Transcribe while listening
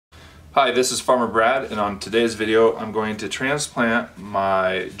Hi, this is Farmer Brad, and on today's video I'm going to transplant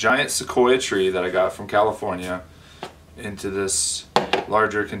my giant sequoia tree that I got from California into this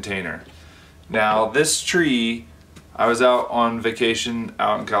larger container. Now this tree, I was out on vacation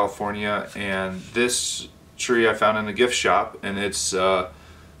out in California, and this tree I found in a gift shop, and it's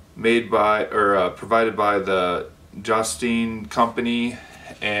made by or provided by the Justine company,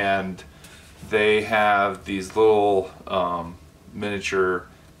 and they have these little miniature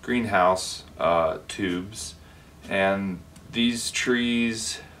greenhouse tubes, and these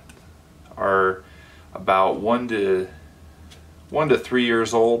trees are about 1 to 3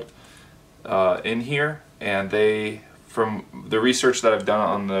 years old in here, and they, from the research that I've done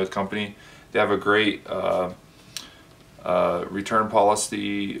on the company, they have a great return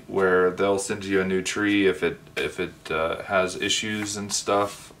policy where they'll send you a new tree if it has issues and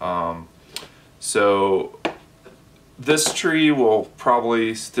stuff. So this tree will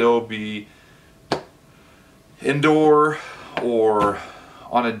probably still be indoor or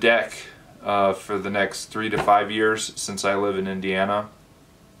on a deck for the next 3 to 5 years, since I live in Indiana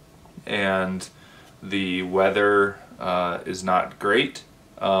and the weather is not great,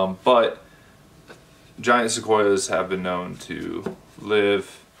 but giant sequoias have been known to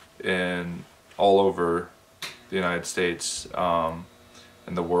live in all over the United States and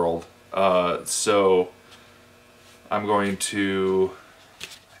the world. So I'm going to,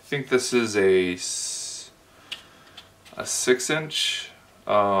 I think this is a 6-inch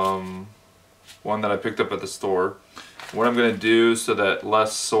one that I picked up at the store. What I'm going to do so that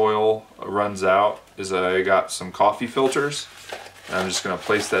less soil runs out is I got some coffee filters, and I'm just going to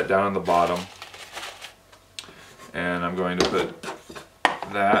place that down on the bottom, and I'm going to put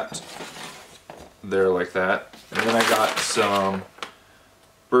that there like that. And then I got some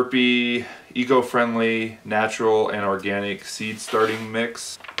Burpee eco-friendly natural and organic seed starting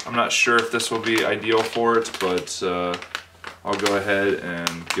mix. I'm not sure if this will be ideal for it, but I'll go ahead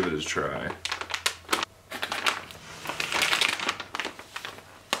and give it a try.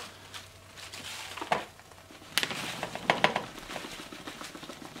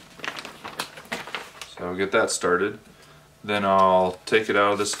 So I'll get that started. Then I'll take it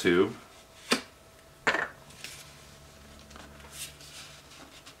out of this tube.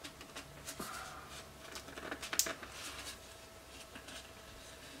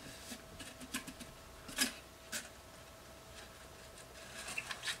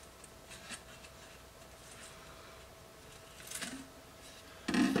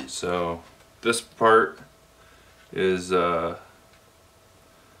 So this part is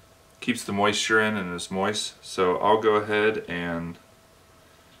keeps the moisture in and is moist. So I'll go ahead and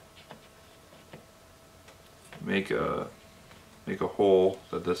make a hole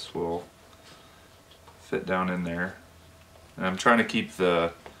that this will fit down in there. And I'm trying to keep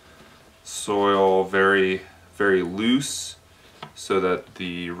the soil very, very loose so that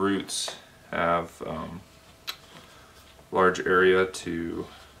the roots have large area to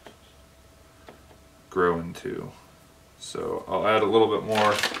grow into. So I'll add a little bit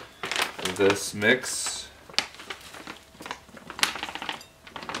more of this mix.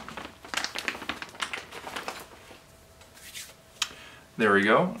 There we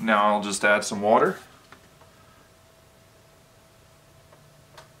go. Now I'll just add some water.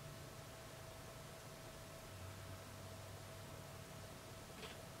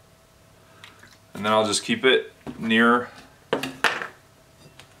 And then I'll just keep it near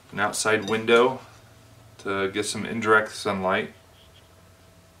an outside window to get some indirect sunlight,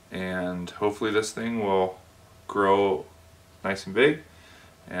 and hopefully this thing will grow nice and big,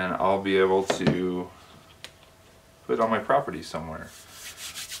 and I'll be able to put it on my property somewhere.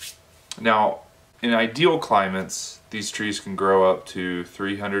 Now, in ideal climates, these trees can grow up to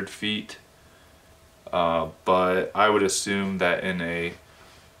 300 feet, but I would assume that in a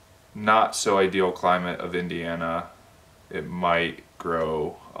not so ideal climate of Indiana, it might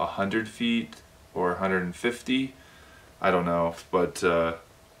grow 100 feet or 150. I don't know, but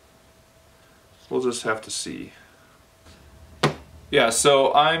we'll just have to see. Yeah,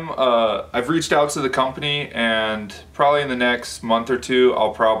 so I've reached out to the company, and probably in the next month or two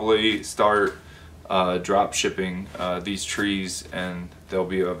I'll probably start drop shipping these trees, and they'll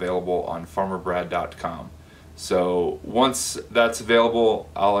be available on farmerbrad.com. So once that's available,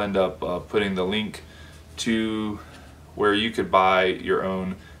 I'll end up putting the link to where you could buy your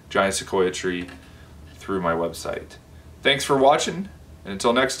own giant sequoia tree through my website. Thanks for watching, and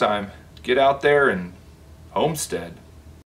until next time, get out there and homestead.